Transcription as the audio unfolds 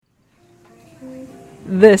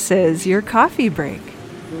This is your coffee break.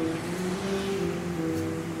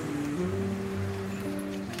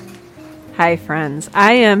 Hi, friends.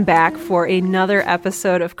 I am back for another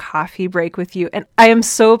episode of Coffee Break with you, and I am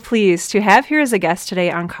so pleased to have here as a guest today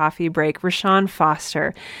on Coffee Break, reShoUnn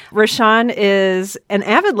Foster. reShoUnn is an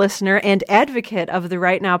avid listener and advocate of the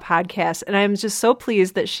Right Now podcast, and I'm just so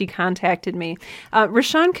pleased that she contacted me.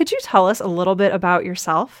 reShoUnn, could you tell us a little bit about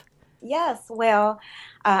yourself? Yes, well,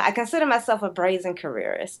 I consider myself a brazen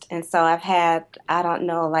careerist. And so I've had,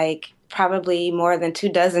 probably more than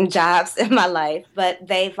 24 jobs in my life, but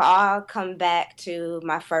they've all come back to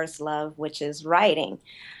my first love, which is writing.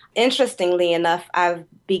 Interestingly enough, I've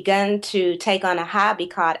begun to take on a hobby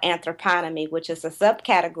called anthroponymy, which is a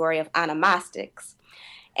subcategory of onomastics.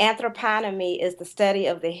 Anthroponymy is the study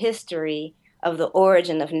of the history of the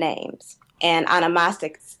origin of names. And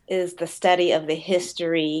onomastics is the study of the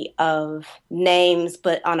history of names,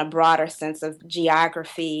 but on a broader sense of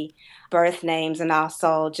geography, birth names, and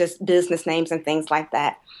also just business names and things like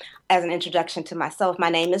that. As an introduction to myself, my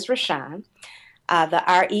name is reShoUnn. The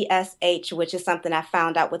RESH, which is something I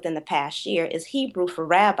found out within the past year, is Hebrew for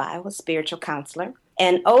rabbi, or spiritual counselor.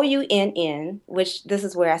 And OUNN, which this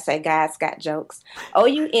is where I say God's got jokes.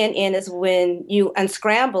 OUNN is when you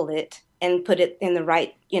unscramble it and put it in the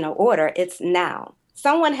right, order. It's noun.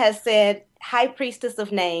 Someone has said high priestess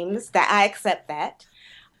of names, that I accept that.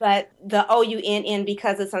 But the OUNN,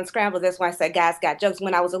 because it's unscrambled, that's why I said God's got jokes.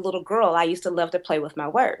 When I was a little girl, I used to love to play with my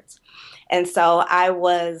words. And so I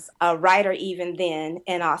was a writer even then,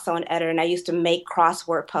 and also an editor, and I used to make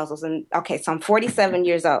crossword puzzles. And so I'm 47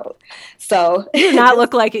 years old. So you do not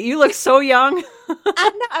look like it. You look so young. I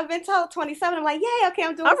know. I've been told 27. I'm like, yay, okay,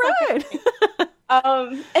 I'm doing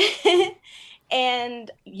something. And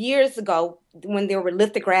years ago, when there were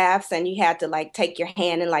lithographs and you had to take your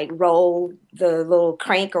hand and roll the little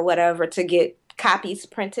crank or whatever to get copies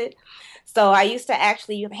printed. So I used to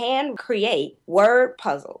actually hand create word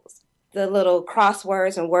puzzles, the little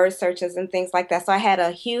crosswords and word searches and things like that. So I had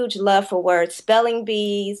a huge love for words, spelling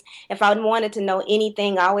bees. If I wanted to know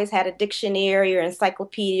anything, I always had a dictionary or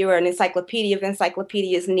encyclopedia or an encyclopedia of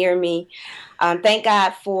encyclopedias near me. Thank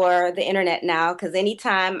God for the internet now, because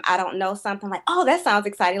anytime I don't know something, like, oh, that sounds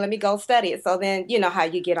exciting, let me go study it. So then you know how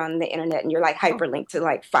you get on the internet and you're hyperlinked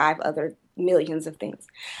to 5 other millions of things.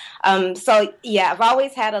 I've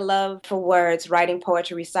always had a love for words, writing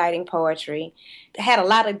poetry, reciting poetry. I had a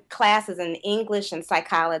lot of classes in English and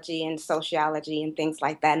psychology and sociology and things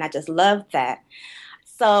like that, and I just loved that.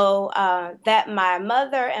 So that my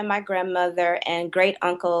mother and my grandmother and great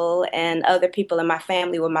uncle and other people in my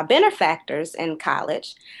family were my benefactors in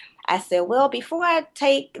college. I said, well, before I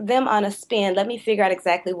take them on a spin, let me figure out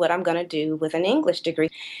exactly what I'm going to do with an English degree.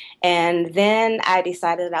 And then I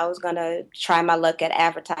decided that I was going to try my luck at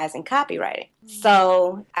advertising copywriting.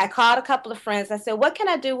 So I called a couple of friends. I said, what can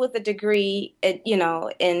I do with a degree,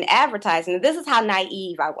 in advertising? And this is how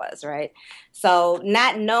naive I was, right? So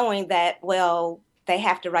not knowing that, well, they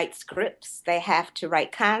have to write scripts, they have to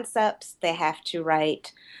write concepts, they have to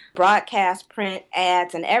write broadcast, print,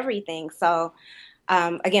 ads, and everything. So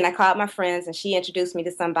again, I called my friends and she introduced me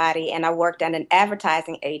to somebody, and I worked at an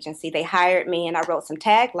advertising agency. They hired me and I wrote some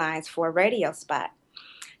taglines for a radio spot.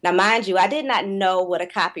 Now, mind you, I did not know what a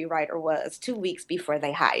copywriter was 2 weeks before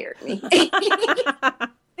they hired me. I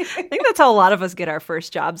think that's how a lot of us get our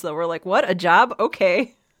first jobs, though. We're like, what, a job?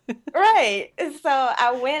 Okay. Right. So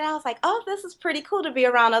I was like, oh, this is pretty cool to be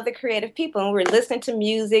around other creative people. And we're listening to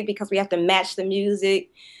music because we have to match the music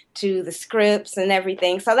to the scripts and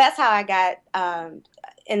everything. So that's how I got,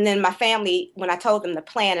 and then my family, when I told them the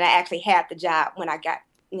plan, and I actually had the job when I got,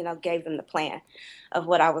 gave them the plan of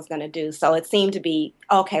what I was going to do. So it seemed to be,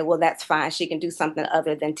 okay, well, that's fine. She can do something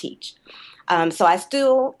other than teach. So I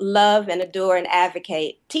still love and adore and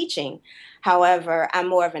advocate teaching. However, I'm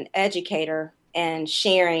more of an educator and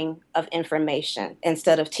sharing of information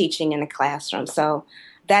instead of teaching in the classroom. So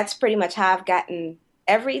that's pretty much how I've gotten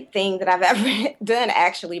everything that I've ever done,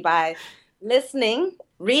 actually, by listening,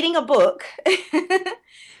 reading a book,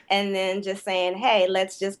 and then just saying, hey,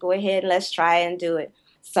 let's just go ahead and let's try and do it.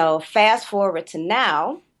 So fast forward to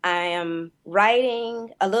now, I am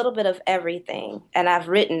writing a little bit of everything, and I've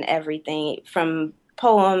written everything from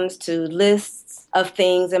poems to lists of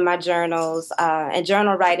things in my journals, and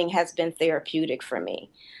journal writing has been therapeutic for me.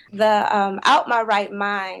 The Out My Right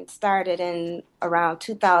Mind started in around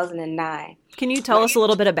 2009. Can you tell us a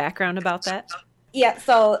little bit of background about that? Yeah,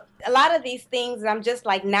 so a lot of these things I'm just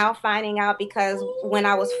now finding out, because when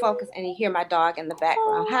I was focused, and you hear my dog in the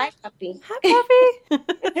background. Hi, puppy.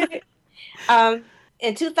 Hi, puppy.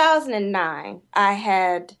 In 2009, I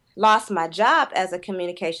had lost my job as a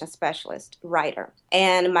communication specialist writer.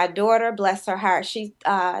 And my daughter, bless her heart, she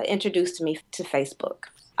introduced me to Facebook.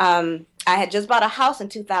 I had just bought a house in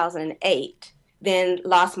 2008, then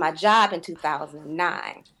lost my job in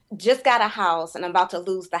 2009. Just got a house and I'm about to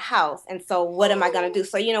lose the house. And so what am I going to do?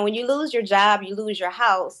 So, when you lose your job, you lose your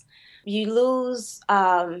house, you lose,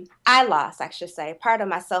 I lost, I should say, part of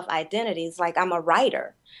my self-identity is like I'm a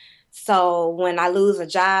writer. So when I lose a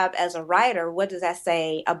job as a writer, what does that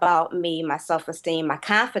say about me, my self-esteem, my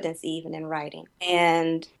confidence even in writing?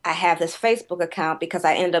 And I have this Facebook account because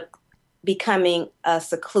I end up becoming a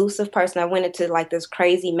seclusive person. I went into like this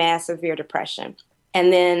crazy, mass, severe depression.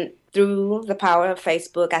 And then through the power of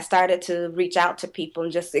Facebook, I started to reach out to people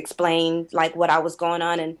and just explain like what I was going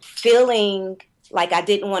on and feeling like I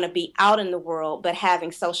didn't want to be out in the world, but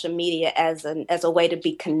having social media as a way to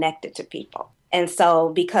be connected to people. And so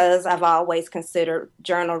because I've always considered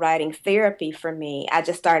journal writing therapy for me, I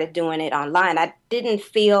just started doing it online. I didn't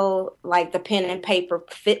feel like the pen and paper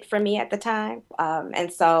fit for me at the time.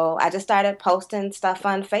 And so I just started posting stuff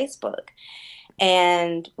on Facebook.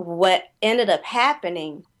 And what ended up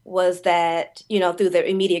happening was that, through the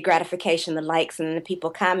immediate gratification, the likes and the people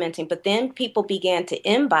commenting, but then people began to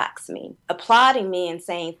inbox me, applauding me and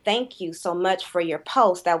saying, thank you so much for your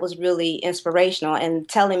post. That was really inspirational, and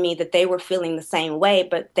telling me that they were feeling the same way,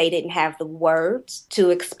 but they didn't have the words to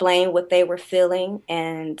explain what they were feeling.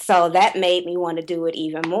 And so that made me want to do it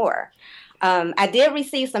even more. I did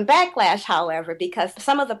receive some backlash, however, because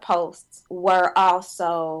some of the posts were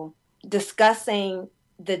also discussing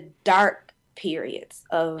the dark periods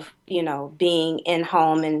of, being in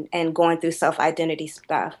home and going through self-identity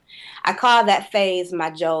stuff. I call that phase my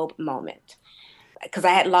Job moment, because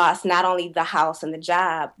I had lost not only the house and the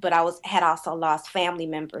job, but had also lost family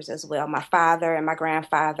members as well. My father and my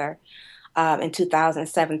grandfather in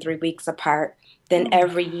 2007, 3 weeks apart. Then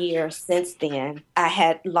every year since then, I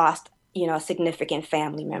had lost a significant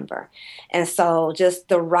family member. And so just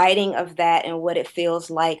the writing of that and what it feels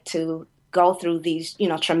like to go through these,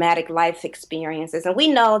 traumatic life experiences. And we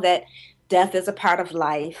know that death is a part of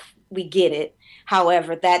life. We get it.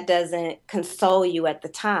 However, that doesn't console you at the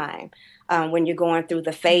time when you're going through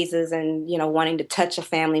the phases and, wanting to touch a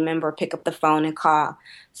family member, pick up the phone and call.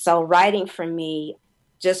 So writing for me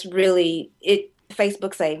just really,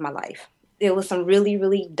 Facebook saved my life. It was some really,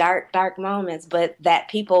 really dark moments, but that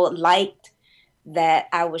people liked that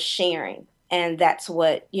I was sharing. And that's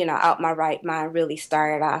what, Out My Right Mind really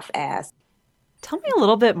started off as. Tell me a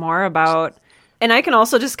little bit more about, and I can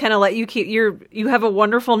also just kind of let you you have a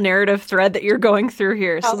wonderful narrative thread that you're going through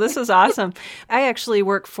here. So this is awesome. I actually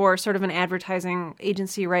work for sort of an advertising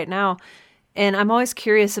agency right now. And I'm always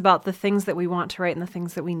curious about the things that we want to write and the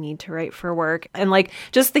things that we need to write for work. And like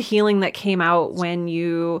just the healing that came out when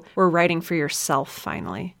you were writing for yourself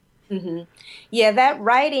finally. Mm-hmm. Yeah, that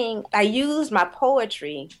writing, I used my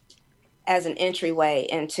poetry as an entryway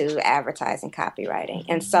into advertising copywriting.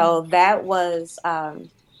 And so that was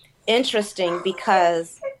interesting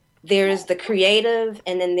because there's the creative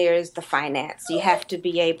and then there's the finance. You have to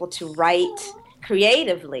be able to write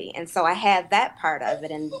creatively. And so I had that part of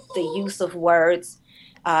it, and the use of words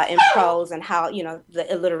in prose and how, the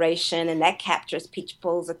alliteration, and that captures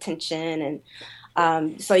people's attention.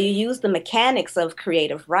 And so you use the mechanics of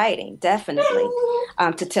creative writing, definitely,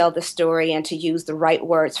 to tell the story and to use the right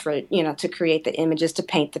words for, to create the images, to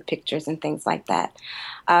paint the pictures and things like that.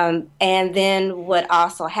 And then what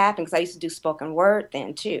also happened, because I used to do spoken word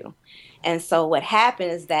then too. And so what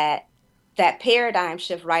happened is that paradigm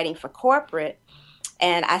shift, writing for corporate,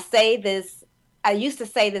 and I used to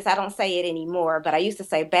say this, I don't say it anymore, but I used to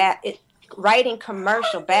say writing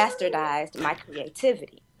commercial bastardized my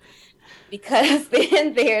creativity. Because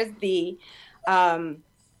then there's the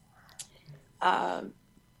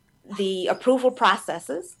approval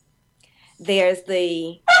processes. There's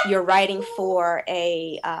you're writing for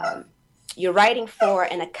an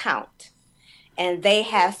account, and they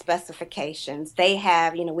have specifications. They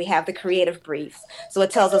have, we have the creative briefs. So it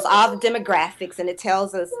tells us all the demographics, and it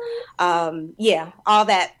tells us, all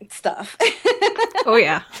that stuff. Oh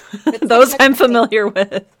yeah, those I'm familiar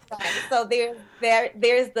with. So there's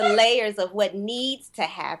the layers of what needs to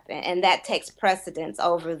happen, and that takes precedence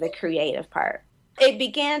over the creative part. It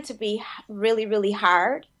began to be really, really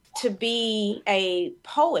hard to be a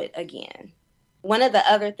poet again. One of the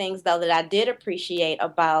other things, though, that I did appreciate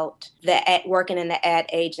about working in the ad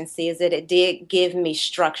agency is that it did give me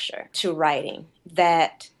structure to writing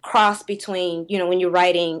that cross between, when you're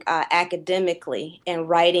writing academically and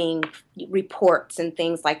writing reports and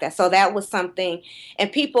things like that. So that was something.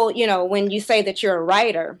 And people, when you say that you're a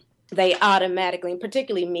writer, they automatically, and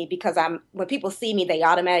particularly me, because when people see me, they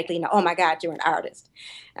automatically know, oh my God, you're an artist.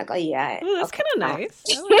 I go, yeah. Well, that's Okay. kind of nice.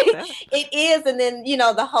 I like that. It is. And then,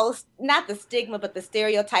 the whole, not the stigma, but the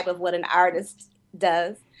stereotype of what an artist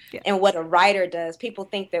does Yeah. and what a writer does. People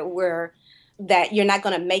think that you're not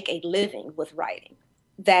going to make a living with writing,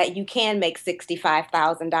 that you can make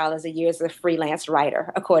 $65,000 a year as a freelance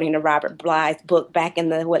writer, according to Robert Bly's book back in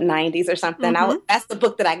the 90s or something. Mm-hmm. That's the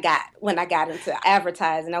book that I got when I got into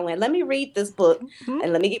advertising. I went, let me read this book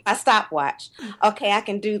and let me get my stopwatch. Okay, I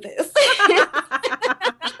can do this.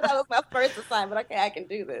 That was my first assignment. Okay, I can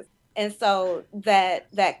do this. And so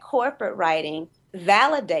that corporate writing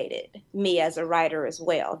validated me as a writer as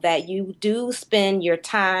well, that you do spend your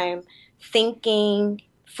time thinking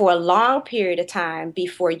for a long period of time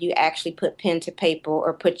before you actually put pen to paper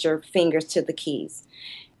or put your fingers to the keys.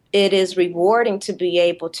 It is rewarding to be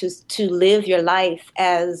able to live your life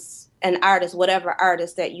as an artist, whatever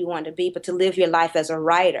artist that you want to be, but to live your life as a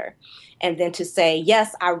writer. And then to say,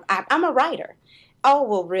 yes, I'm a writer. Oh,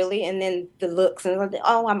 well, really? And then the looks, and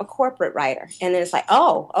oh, I'm a corporate writer. And then it's like,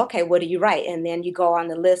 oh, okay, what do you write? And then you go on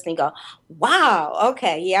the list and you go, wow,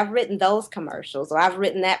 okay, yeah, I've written those commercials, or I've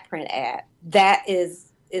written that print ad. That is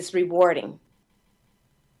rewarding.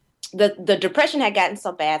 The depression had gotten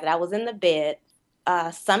so bad that I was in the bed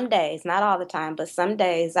some days, not all the time, but some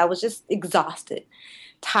days I was just exhausted,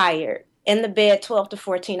 tired, in the bed 12 to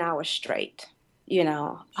 14 hours straight,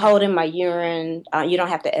 holding my urine. You don't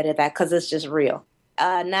have to edit that because it's just real.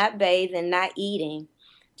 Not bathing, not eating,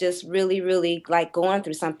 just really, really like going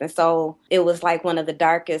through something. So it was like one of the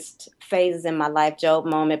darkest phases in my life, Job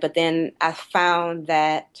moment. But then I found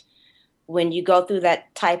that when you go through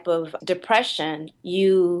that type of depression,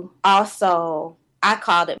 you also, I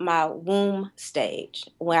called it my womb stage,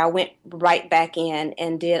 where I went right back in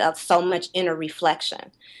and did so much inner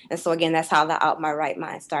reflection. And so again, that's how the Out My Right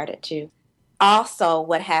Mind started too. Also,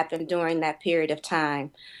 what happened during that period of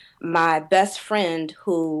time, my best friend,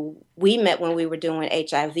 who we met when we were doing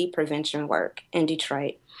HIV prevention work in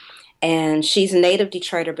Detroit, and she's a native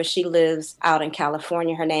Detroiter, but she lives out in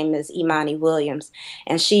California. Her name is Imani Williams,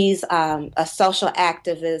 and she's a social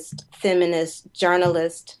activist, feminist,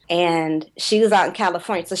 journalist, and she was out in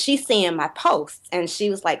California. So she's seeing my posts, and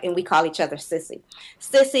she was like, and we call each other Sissy.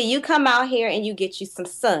 Sissy, you come out here and you get you some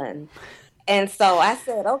sun. And so I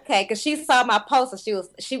said, okay, because she saw my post and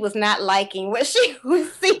she was not liking what she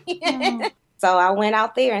was seeing. Mm. So I went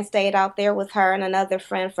out there and stayed out there with her and another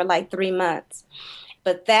friend for like 3 months.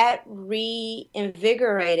 But that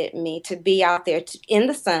reinvigorated me to be out there in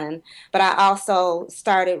the sun. But I also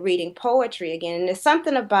started reading poetry again. And there's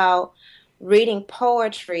something about reading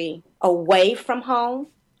poetry away from home,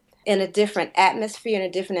 in a different atmosphere, in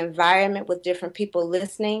a different environment with different people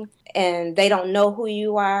listening, and they don't know who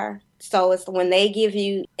you are. So it's when they give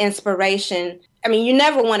you inspiration. I mean, you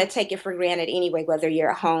never want to take it for granted anyway, whether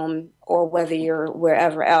you're at home or whether you're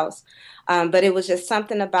wherever else. But it was just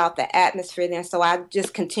something about the atmosphere there. So I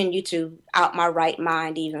just continued to out my right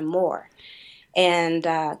mind even more, and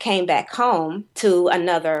came back home to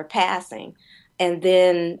another passing. And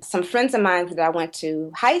then some friends of mine that I went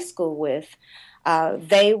to high school with,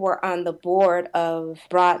 they were on the board of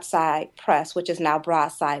Broadside Press, which is now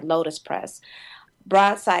Broadside Lotus Press.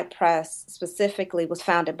 Broadside Press specifically was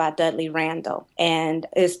founded by Dudley Randall and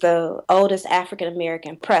is the oldest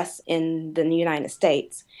African-American press in the United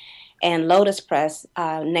States. And Lotus Press,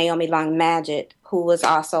 Naomi Long Madgett, who was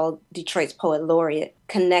also Detroit's poet laureate,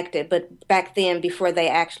 connected. But back then, before they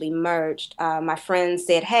actually merged, my friend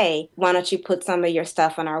said, hey, why don't you put some of your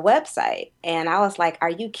stuff on our website? And I was like, are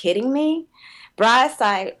you kidding me?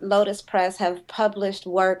 Broadside Lotus Press have published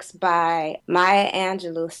works by Maya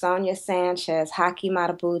Angelou, Sonia Sanchez, Haki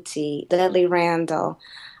Madhubuti, Dudley Randall,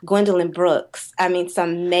 Gwendolyn Brooks. I mean,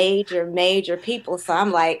 some major, major people. So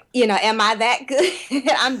I'm like, am I that good?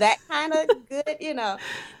 I'm that kind of good,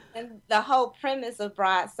 And the whole premise of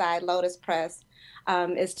Broadside Lotus Press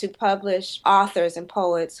is to publish authors and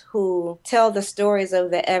poets who tell the stories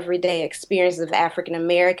of the everyday experiences of African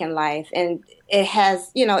American life. And it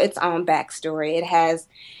has, its own backstory. It has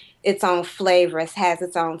its own flavor. It has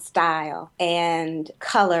its own style and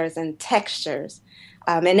colors and textures.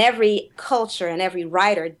 And every culture and every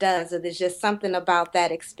writer does it. There's just something about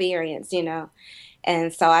that experience,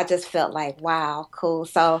 And so I just felt like, wow, cool.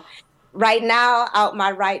 So right now, Out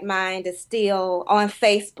My Right Mind is still on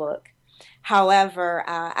Facebook. However,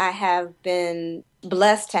 I have been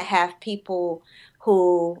blessed to have people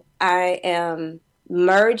who I am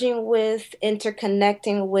merging with,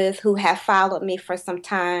 interconnecting with, who have followed me for some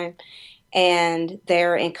time, and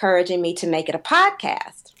they're encouraging me to make it a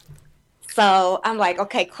podcast. So I'm like,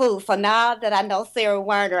 okay, cool. So now that I know Sarah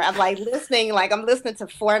Werner, I'm like listening, like I'm listening to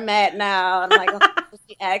format now. I'm like, okay, so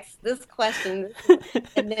she asked this question.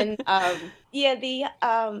 And then, yeah, the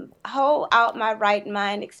whole Out My Right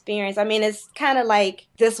Mind experience. I mean, it's kind of like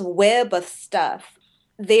this web of stuff.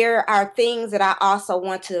 There are things that I also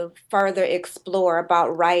want to further explore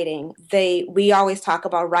about writing. We always talk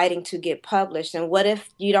about writing to get published, and what if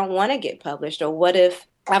you don't want to get published, or what if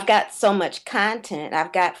I've got so much content.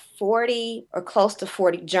 I've got 40 or close to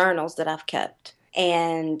 40 journals that I've kept.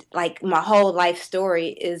 And like my whole life story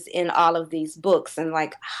is in all of these books. And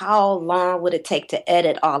like, how long would it take to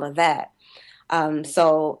edit all of that?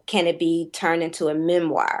 So can it be turned into a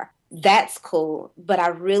memoir? That's cool. But I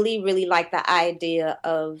really, really like the idea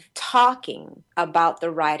of talking about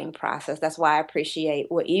the writing process. That's why I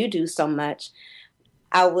appreciate what you do so much.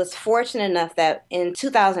 I was fortunate enough that in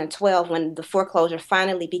 2012, when the foreclosure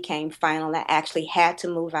finally became final, I actually had to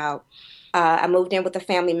move out. I moved in with a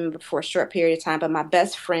family member for a short period of time, but my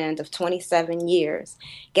best friend of 27 years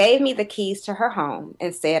gave me the keys to her home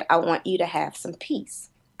and said, I want you to have some peace.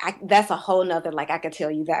 That's a whole nother, like I could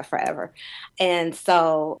tell you that forever. And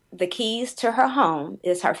so the keys to her home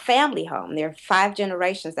is her family home. There are 5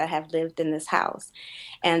 generations that have lived in this house.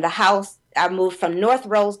 And the house, I moved from North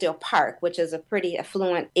Rosedale Park, which is a pretty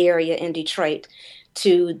affluent area in Detroit,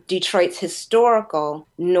 to Detroit's historical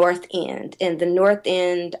North End. And the North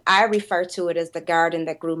End, I refer to it as the garden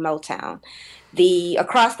that grew Motown. The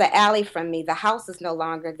across the alley from me, the house is no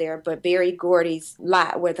longer there, but Barry Gordy's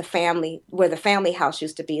lot, where the family house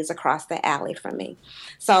used to be, is across the alley from me.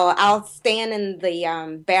 So I'll stand in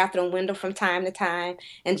the bathroom window from time to time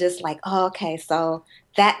and just like, oh, okay, so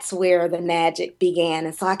that's where the magic began.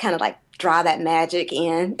 And so I kind of like draw that magic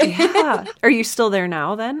in. Yeah. Are you still there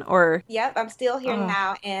now then? Or Yep, I'm still here oh,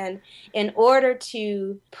 now. And in order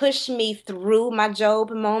to push me through my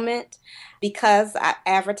Job moment, because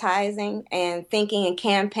advertising and thinking in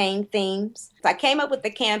campaign themes, so I came up with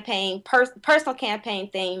the personal campaign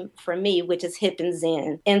theme for me, which is hip and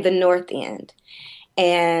zen in the North End.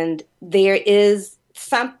 And there is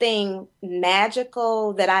something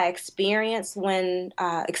magical that I experienced when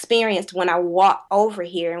I walked over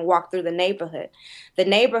here and walked through the neighborhood. The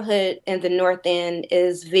neighborhood in the North End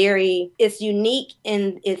it's unique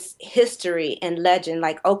in its history and legend.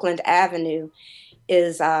 Like Oakland Avenue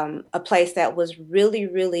is a place that was really,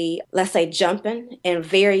 really, let's say, jumping and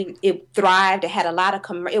it thrived. It had a lot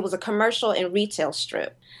of, it was a commercial and retail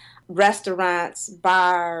strip, restaurants,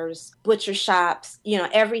 bars, butcher shops,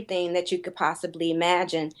 everything that you could possibly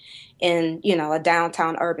imagine in, a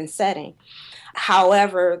downtown urban setting.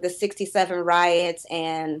 However, the 67 riots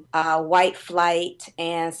and white flight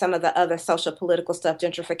and some of the other social political stuff,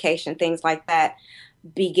 gentrification, things like that,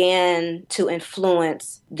 began to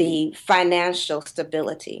influence the financial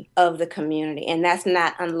stability of the community. And that's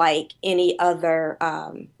not unlike any other,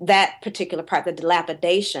 that particular part, the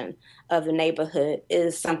dilapidation of the neighborhood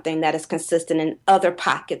is something that is consistent in other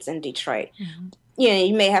pockets in Detroit. Mm-hmm.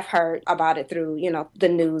 You may have heard about it through, the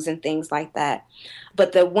news and things like that.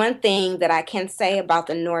 But the one thing that I can say about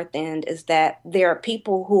the North End is that there are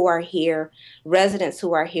people who are here, residents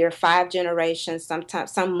who are here, 5 generations,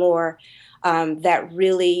 sometimes some more, that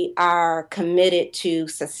really are committed to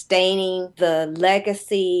sustaining the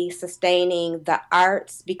legacy, sustaining the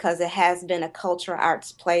arts, because it has been a cultural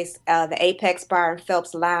arts place. The Apex Bar and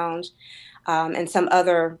Phelps Lounge and some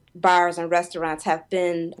other bars and restaurants have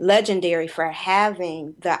been legendary for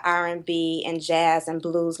having the R&B and jazz and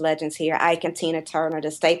blues legends here. Ike and Tina Turner, the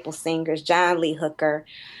staple singers, John Lee Hooker,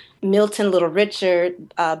 Milton, Little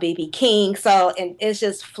Richard, B.B. King. So, and it's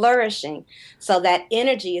just flourishing. So that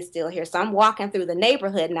energy is still here. So I'm walking through the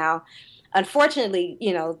neighborhood now. Unfortunately,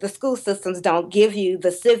 the school systems don't give you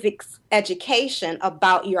the civics education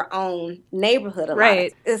about your own neighborhood a lot.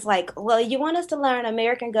 Right. It's like, well, you want us to learn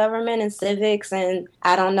American government and civics, and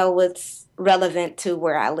I don't know what's relevant to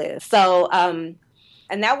where I live. So, and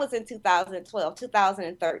that was in 2012,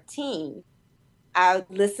 2013. I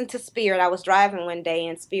listened to Spirit. I was driving one day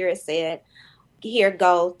and Spirit said, here,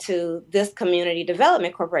 go to this community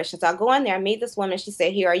development corporation. So I go in there, I meet this woman. She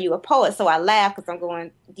said, here, are you a poet? So I laugh because I'm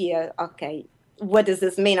going, yeah, okay. What does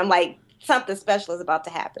this mean? I'm like, something special is about to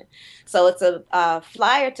happen. So it's a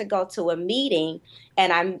flyer to go to a meeting,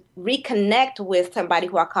 and I reconnect with somebody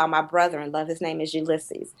who I call my brother-in-law. His name is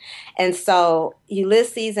Ulysses. And so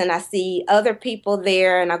Ulysses, and I see other people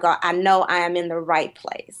there, and I go, I know I am in the right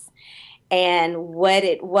place. And what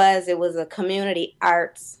it was a community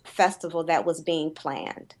arts festival that was being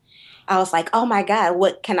planned. I was like, oh my God,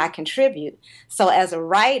 what can I contribute? So as a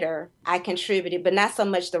writer, I contributed, but not so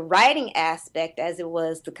much the writing aspect as it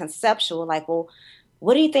was the conceptual, like, well,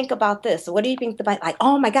 what do you think about this? What do you think about, like,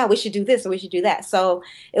 oh my God, we should do this or we should do that. So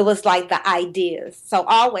it was like the ideas. So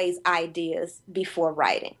always ideas before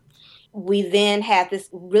writing. We then had this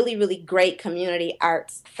really, really great community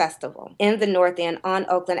arts festival in the North End on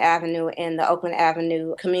Oakland Avenue in the Oakland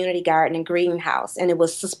Avenue Community Garden and Greenhouse. And it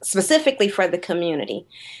was specifically for the community.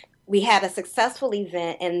 We had a successful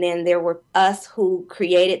event, and then there were us who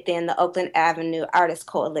created then the Oakland Avenue Artists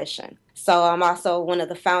Coalition. So I'm also one of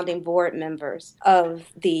the founding board members of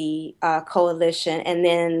the coalition, and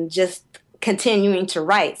then just continuing to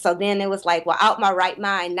write. So then it was like, well, Out My Right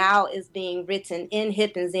Mind now is being written in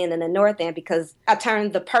Hip and Zen in the North End, because I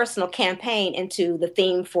turned the personal campaign into the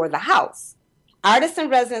theme for the house. Artists in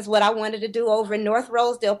Residence, what I wanted to do over in North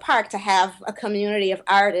Rosedale Park, to have a community of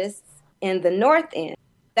artists in the North End.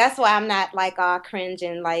 That's why I'm not like all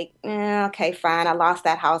cringing, like, okay, fine, I lost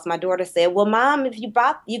that house. My daughter said, well, Mom, if you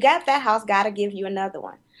got that house, gotta give you another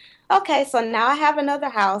one. Okay, so now I have another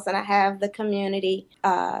house, and I have the community.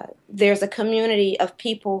 There's a community of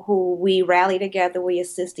people who we rally together, we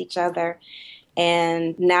assist each other.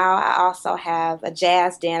 And now I also have a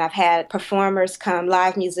jazz den. I've had performers come,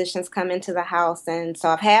 live musicians come into the house. And so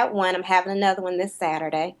I've had one, I'm having another one this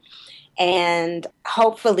Saturday. And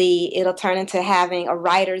hopefully it'll turn into having a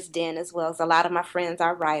writer's den as well, as a lot of my friends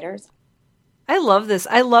are writers. I love this.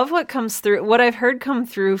 I love what comes through. What I've heard come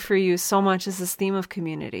through for you so much is this theme of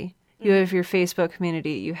community. You have your Facebook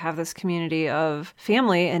community. You have this community of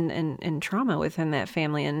family and trauma within that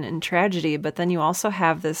family and tragedy. But then you also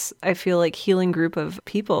have this, I feel like, healing group of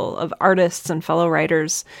people, of artists and fellow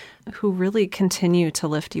writers who really continue to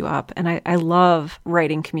lift you up. And I love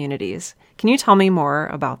writing communities. Can you tell me more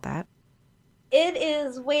about that? It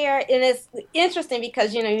is where, and it's interesting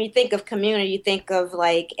because, when you think of community, you think of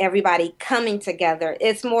like everybody coming together.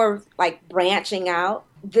 It's more like branching out.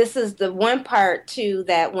 This is the one part too,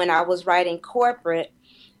 that when I was writing corporate,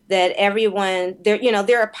 that everyone there,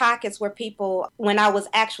 there are pockets where people, when I was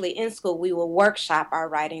actually in school, we would workshop our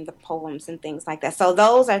writing, the poems and things like that. So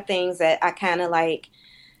those are things that I kind of like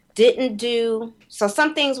didn't do. So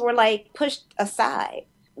some things were like pushed aside.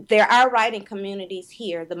 There are writing communities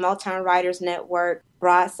here, the Motown Writers Network,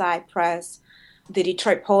 Broadside Press, the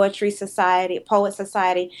Detroit Poet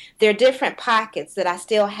Society. There are different pockets that I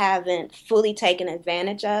still haven't fully taken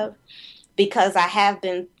advantage of because I have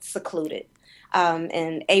been secluded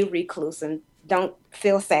and a recluse. And don't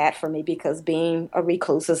feel sad for me, because being a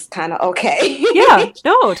recluse is kind of okay. Yeah,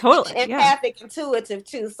 no, totally. Empathic, intuitive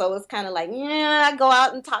too. So it's kind of like, I go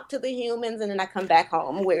out and talk to the humans, and then I come back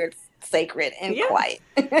home where it's sacred and quiet.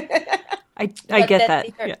 I get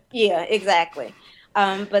that. Yeah, exactly.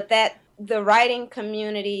 But that the writing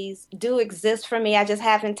communities do exist for me. I just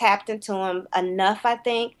haven't tapped into them enough, I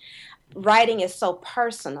think. Writing is so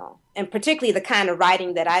personal, and particularly the kind of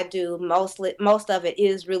writing that I do, most of it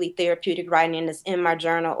is really therapeutic writing, and it's in my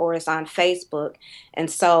journal or it's on Facebook.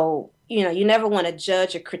 And so, you never want to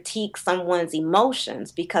judge or critique someone's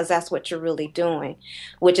emotions, because that's what you're really doing,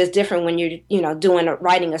 which is different when you're,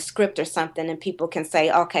 writing a script or something, and people can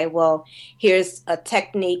say, okay, well, here's a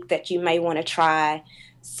technique that you may want to try.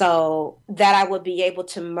 So that I would be able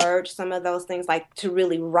to merge some of those things, like to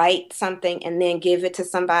really write something and then give it to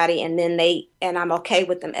somebody, and I'm okay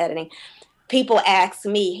with them editing. People ask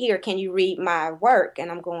me, here, can you read my work?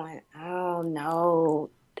 And I'm going, oh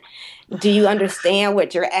no. Do you understand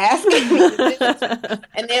what you're asking me?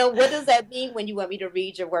 And then what does that mean when you want me to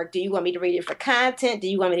read your work? Do you want me to read it for content? Do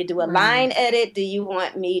you want me to do a line edit? Do you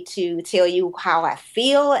want me to tell you how I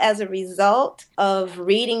feel as a result of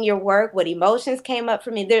reading your work? What emotions came up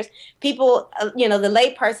for me? There's people, the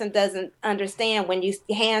layperson doesn't understand when you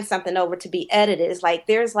hand something over to be edited. It's like,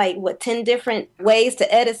 there's 10 different ways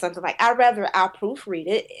to edit something. Like, I'll proofread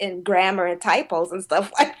it in grammar and typos and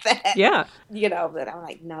stuff like that. Yeah. But I'm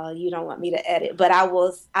like, no, you don't want me to edit. But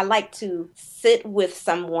I like to sit with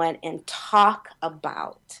someone and talk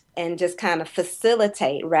about and just kind of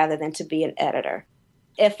facilitate rather than to be an editor.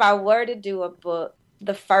 If I were to do a book,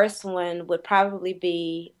 the first one would probably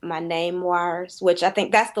be my Namemoirs, which I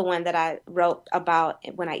think that's the one that I wrote about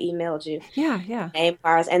when I emailed you. Yeah.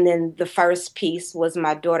 Namemoirs. And then the first piece was how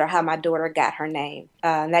my daughter got her name.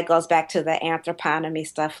 And that goes back to the anthroponymy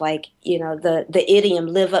stuff, like, the idiom,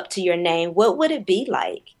 live up to your name. What would it be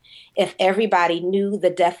like if everybody knew the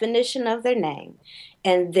definition of their name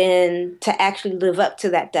and then to actually live up to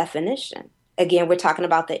that definition? Again, we're talking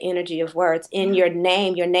about the energy of words. In your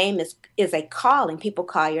name is a calling. People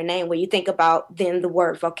call your name. When you think about then the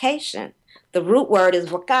word vocation, the root word is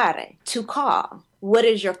vocare, to call. What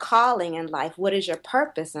is your calling in life? What is your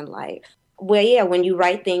purpose in life? Well, yeah, when you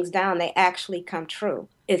write things down, they actually come true.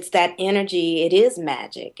 it's that energy. It is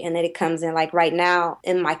magic. And then it comes in like right now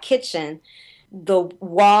in my kitchen, the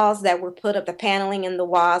walls that were put up, the paneling in the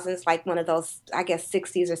walls, and it's like one of those, I guess,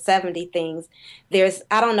 60s or 70 things. There's,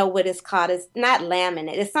 I don't know what it's called. It's not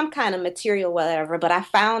laminate. It's some kind of material, whatever. But I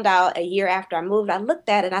found out a year after I moved, I looked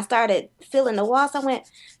at it and I started feeling the walls. I went,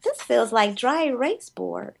 this feels like dry erase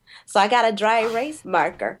board. So I got a dry erase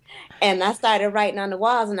marker and I started writing on the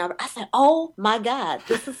walls. And I said, oh my God,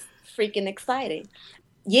 this is freaking exciting.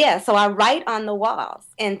 Yeah, so I write on the walls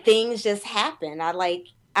and things just happen.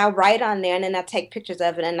 I write on there and then I take pictures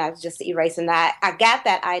of it and I just erase. And I got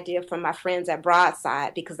that idea from my friends at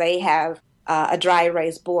Broadside because they have a dry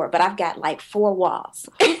erase board, but I've got like 4 walls.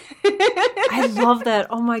 I love that.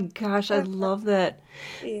 Oh my gosh, I love that.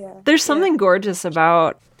 Yeah. There's something gorgeous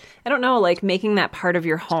about, I don't know, like making that part of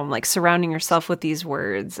your home, like surrounding yourself with these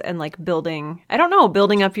words and like building, I don't know,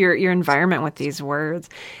 building up your environment with these words.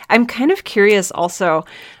 I'm kind of curious also.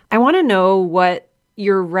 I want to know what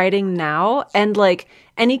you're writing now and like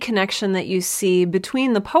any connection that you see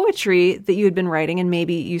between the poetry that you had been writing and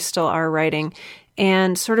maybe you still are writing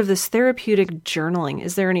and sort of this therapeutic journaling.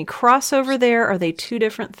 Is there any crossover there? Are they 2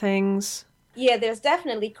 different things? Yeah, there's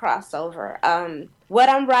definitely crossover. What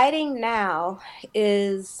I'm writing now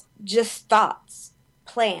is just thoughts,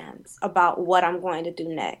 plans about what I'm going to do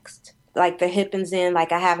next. Like the Hip and Zen,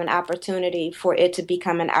 like I have an opportunity for it to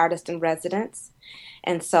become an artist in residence.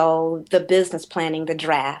 And so the business planning, the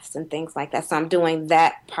drafts and things like that. So I'm doing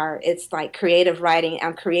that part. It's like creative writing.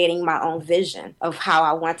 I'm creating my own vision of how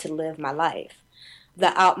I want to live my life. The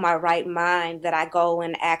Out My Right Mind, that I go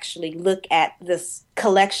and actually look at this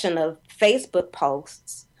collection of Facebook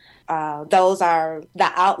posts. Those are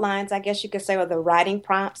the outlines, I guess you could say, or the writing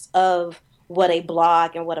prompts of what a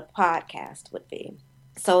blog and what a podcast would be.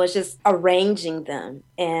 So it's just arranging them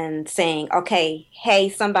and saying, okay, hey,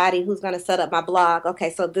 somebody who's going to set up my blog.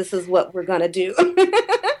 Okay, so this is what we're going to do.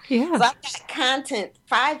 Yeah. So I've got content,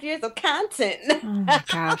 5 years of content. Oh my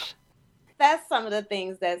gosh. That's some of the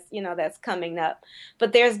things that's coming up.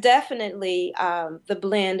 But there's definitely the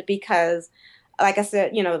blend because, like I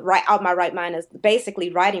said, right out my right mind is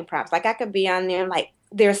basically writing prompts. Like I could be on there like,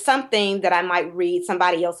 there's something that I might read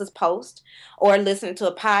somebody else's post or listen to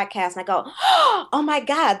a podcast and I go, oh my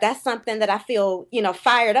God, that's something that I feel,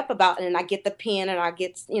 fired up about. And I get the pen and I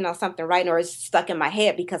get, something writing or it's stuck in my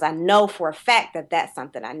head because I know for a fact that that's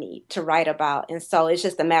something I need to write about. And so it's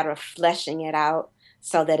just a matter of fleshing it out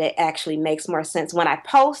so that it actually makes more sense. When I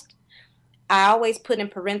post, I always put in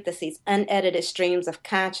parentheses, unedited streams of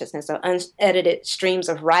consciousness or unedited streams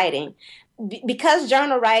of writing. Because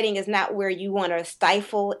journal writing is not where you want to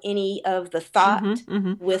stifle any of the thought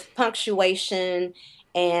with punctuation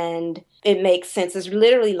and it makes sense. It's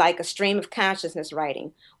literally like a stream of consciousness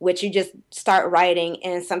writing, which you just start writing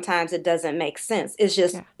and sometimes it doesn't make sense. It's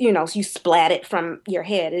just, you splat it from your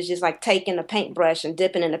head. It's just like taking a paintbrush and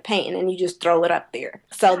dipping in the paint and then you just throw it up there.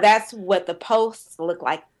 So that's what the posts look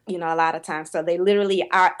like, a lot of times. So they literally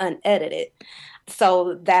are unedited.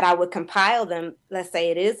 So that I would compile them, let's say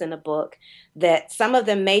it is in a book, that some of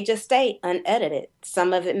them may just stay unedited.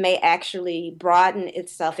 Some of it may actually broaden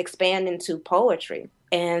itself, expand into poetry.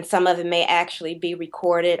 And some of it may actually be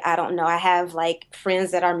recorded. I don't know. I have like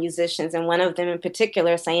friends that are musicians and one of them in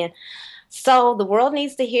particular saying, so the world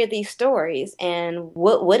needs to hear these stories. And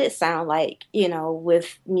what would it sound like,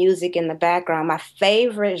 with music in the background? My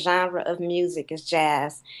favorite genre of music is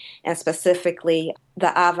jazz and specifically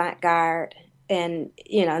the avant-garde. And,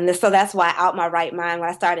 so that's why Out My Right Mind, when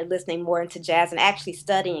I started listening more into jazz and actually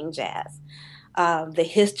studying jazz, the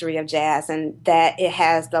history of jazz and that it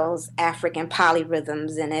has those African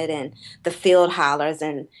polyrhythms in it and the field hollers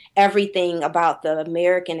and everything about the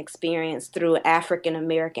American experience through African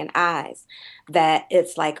American eyes, that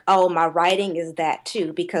it's like, oh, my writing is that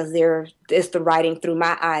too, because it's the writing through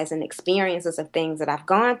my eyes and experiences of things that I've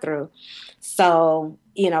gone through. So,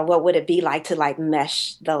 what would it be like to like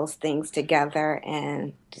mesh those things together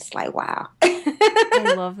and just like, wow.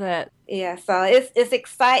 I love that. Yeah, so it's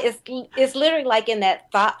exciting. It's literally like in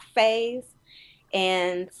that thought phase.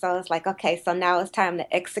 And so it's like, okay, so now it's time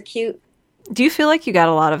to execute. Do you feel like you got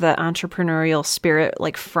a lot of that entrepreneurial spirit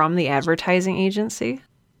like from the advertising agency?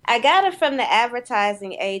 I got it from the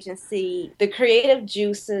advertising agency, the creative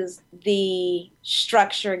juices, the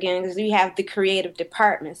structure again, because you have the creative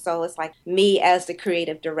department. So it's like me as the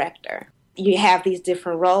creative director. You have these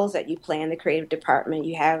different roles that you play in the creative department.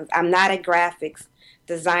 I'm not a graphics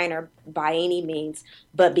designer by any means,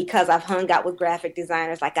 but because I've hung out with graphic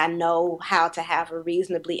designers, like I know how to have a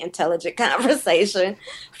reasonably intelligent conversation.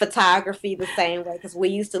 Photography the same way, because we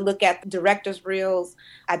used to look at director's reels.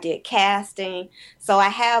 I did casting. So I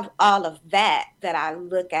have all of that I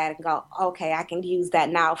look at and go, okay, I can use that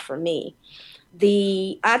now for me.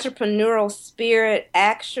 The entrepreneurial spirit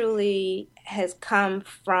actually has come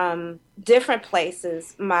from different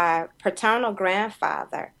places. My paternal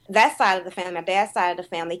grandfather, that side of the family, my dad's side of the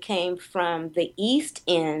family, came from the east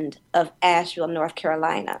end of Asheville, North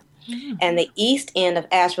Carolina. Mm-hmm. And the east end of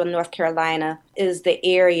Asheville, North Carolina is the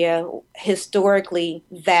area historically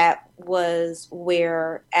that was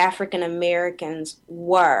where African Americans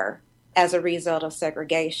were as a result of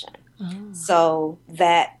segregation. Oh. So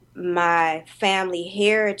that my family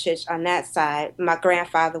heritage on that side, my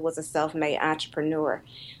grandfather was a self-made entrepreneur.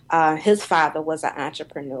 His father was an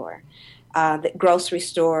entrepreneur. The grocery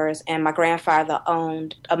stores, and my grandfather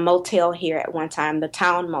owned a motel here at one time, the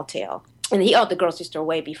Town Motel. And he owned the grocery store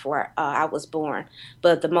way before I was born,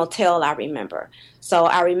 but the motel I remember. So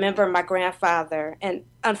I remember my grandfather, and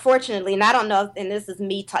unfortunately, and I don't know, and this is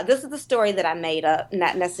me, this is the story that I made up,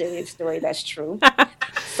 not necessarily the story that's true.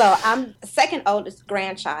 So I'm second oldest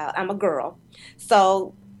grandchild. I'm a girl.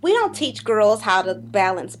 So we don't teach girls how to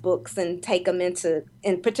balance books and take them into,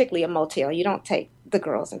 and particularly a motel. You don't take the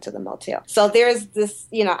girls into the motel. So there's this,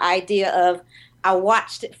 idea of, I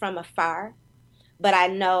watched it from afar, but I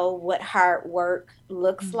know what hard work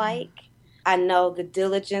looks like. I know the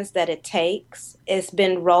diligence that it takes. It's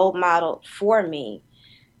been role modeled for me.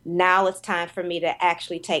 Now it's time for me to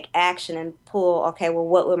actually take action and pull, okay, well,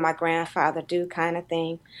 what would my grandfather do kind of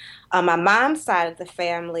thing. On my mom's side of the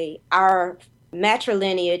family, our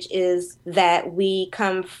matrilineage is that we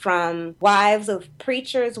come from wives of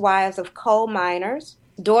preachers, wives of coal miners,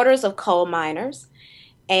 daughters of coal miners,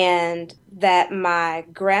 and that my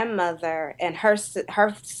grandmother and her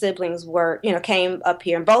siblings came up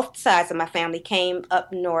here, and both sides of my family came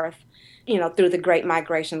up north, through the Great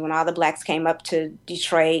Migration, when all the blacks came up to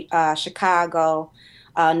Detroit, Chicago,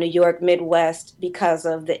 New York, Midwest, because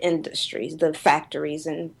of the industries, the factories,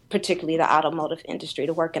 and particularly the automotive industry,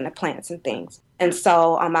 to work in the plants and things. And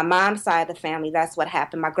so on my mom's side of the family, that's what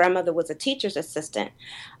happened. My grandmother was a teacher's assistant,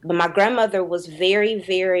 but my grandmother was very,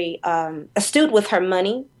 very astute with her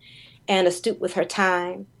money and astute with her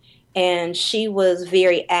time. And she was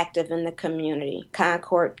very active in the community,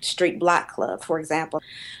 Concord Street Block Club, for example.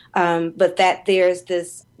 But that there's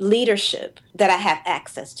this leadership that I have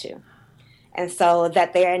access to. And so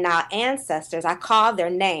that they are now ancestors. I call their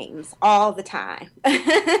names all the time.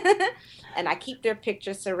 And I keep their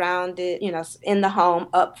pictures surrounded, in the home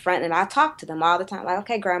up front. And I talk to them all the time. Like,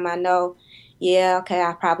 okay, Grandma, no. Yeah, okay,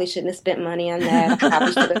 I probably shouldn't have spent money on that. I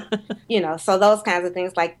probably should have, so those kinds of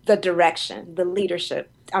things, like the direction, the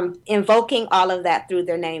leadership. I'm invoking all of that through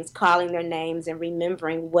their names, calling their names, and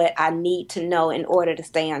remembering what I need to know in order to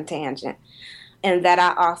stay on tangent. And that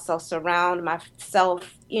I also surround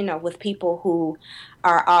myself, with people who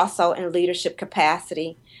are also in leadership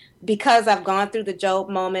capacity. Because I've gone through the Job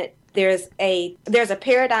moment, there's a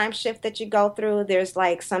paradigm shift that you go through. There's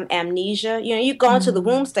like some amnesia. You go into the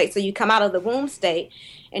womb state, so you come out of the womb state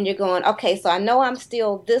and you're going, okay, so I know I'm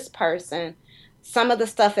still this person. Some of the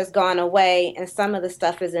stuff has gone away and some of the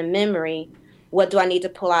stuff is in memory. What do I need to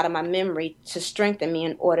pull out of my memory to strengthen me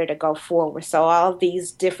in order to go forward? So all of these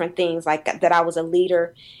different things, like that I was a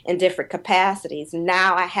leader in different capacities.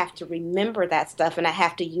 Now I have to remember that stuff and I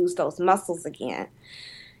have to use those muscles again.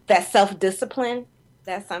 That self-discipline,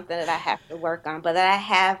 that's something that I have to work on, but that I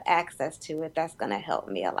have access to it, that's going to help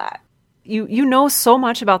me a lot. You know so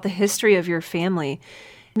much about the history of your family.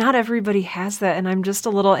 Not everybody has that, and I'm just a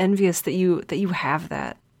little envious that you have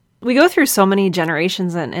that. We go through so many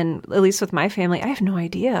generations, and at least with my family, I have no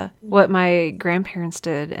idea what my grandparents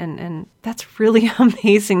did, and that's really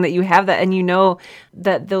amazing that you have that, and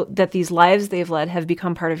that these lives they've led have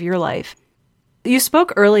become part of your life. You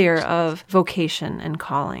spoke earlier of vocation and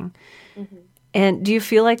calling. Mm-hmm. And do you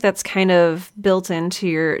feel like that's kind of built into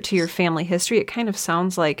your family history? It kind of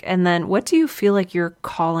sounds like. And then what do you feel like your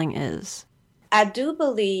calling is? I do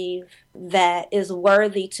believe that is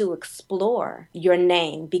worthy to explore your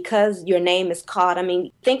name, because your name is called. I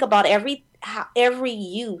mean, think about every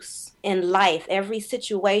use in life, every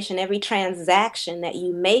situation, every transaction that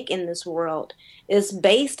you make in this world is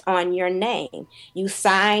based on your name. You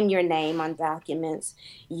sign your name on documents.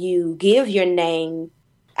 You give your name.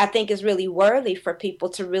 I think is really worthy for people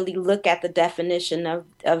to really look at the definition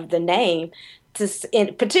of the name,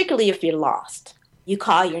 particularly if you're lost. You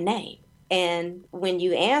call your name. And when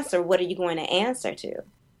you answer, what are you going to answer to?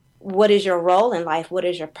 what is your role in life? What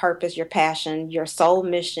is your purpose, your passion, your soul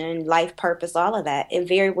mission, life purpose, all of that? It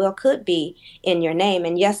very well could be in your name.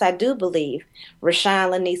 And yes, I do believe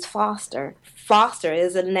reShoUnn Lanice Foster. Foster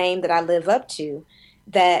is a name that I live up to,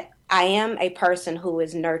 that I am a person who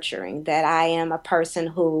is nurturing, that I am a person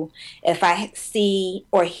who, if I see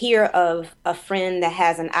or hear of a friend that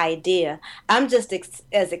has an idea, I'm just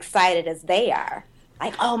as excited as they are.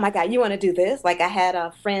 Like, oh my God, you want to do this? Like, I had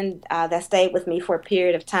a friend that stayed with me for a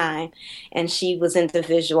period of time, and she was into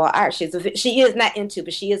visual art. She is not into,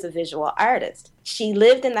 but she is a visual artist. She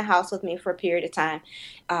lived in the house with me for a period of time.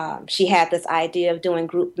 She had this idea of doing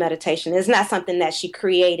group meditation. It's not something that she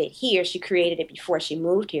created here. She created it before she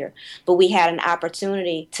moved here. But we had an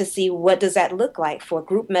opportunity to see what does that look like for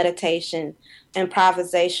group meditation,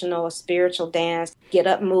 improvisational, spiritual dance, get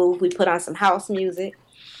up, move. We put on some house music.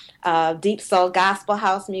 Deep soul gospel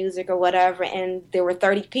house music or whatever, and there were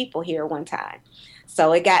 30 people here one time.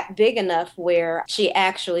 So it got big enough where she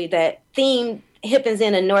actually, that theme, Hippens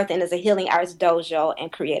Inn and North End is a healing arts dojo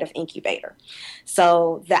and creative incubator.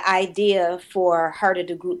 So the idea for her to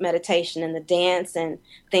do group meditation and the dance and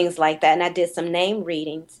things like that, and I did some name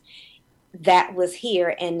readings, that was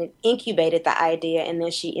here, and it incubated the idea, and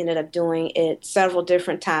then she ended up doing it several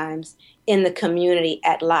different times in the community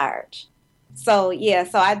at large. So, yeah,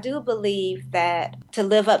 so I do believe that to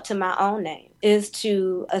live up to my own name is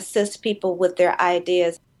to assist people with their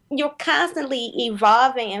ideas. You're constantly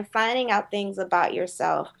evolving and finding out things about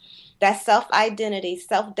yourself. That self-identity,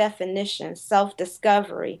 self-definition,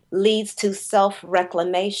 self-discovery leads to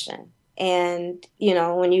self-reclamation. And,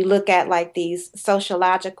 when you look at like these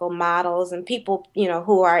sociological models and people,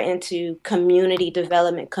 who are into community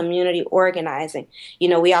development, community organizing,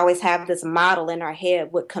 we always have this model in our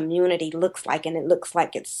head what community looks like, and it looks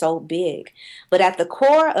like it's so big. But at the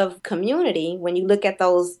core of community, when you look at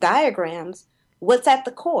those diagrams, what's at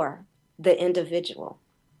the core? The individual.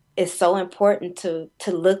 It's so important to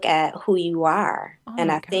look at who you are.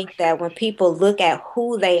 And I think that when people look at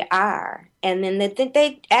who they are, and then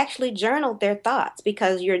they actually journaled their thoughts,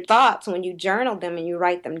 because your thoughts, when you journal them and you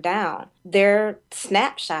write them down, they're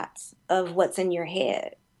snapshots of what's in your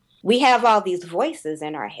head. We have all these voices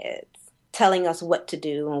in our heads telling us what to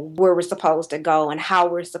do and where we're supposed to go and how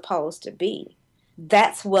we're supposed to be.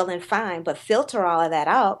 That's well and fine, but filter all of that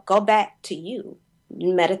out. Go back to you.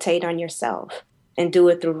 Meditate on yourself and do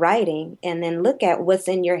it through writing, and then look at what's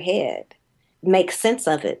in your head. Make sense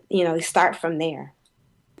of it. Start from there.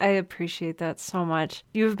 I appreciate that so much.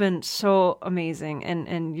 You've been so amazing,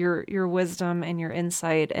 and your wisdom and your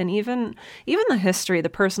insight, and even the history, the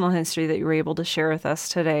personal history that you were able to share with us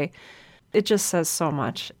today, it just says so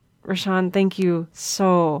much. reShoUnn, thank you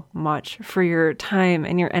so much for your time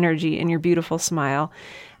and your energy and your beautiful smile.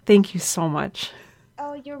 Thank you so much.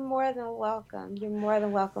 Oh, you're more than welcome. You're more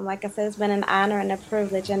than welcome. Like I said, it's been an honor and a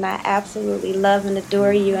privilege, and I absolutely love and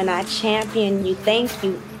adore you, and I champion you. Thank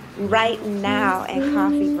you right now at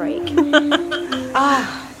Coffee Break.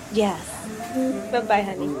 Yes. Bye-bye,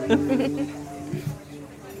 honey.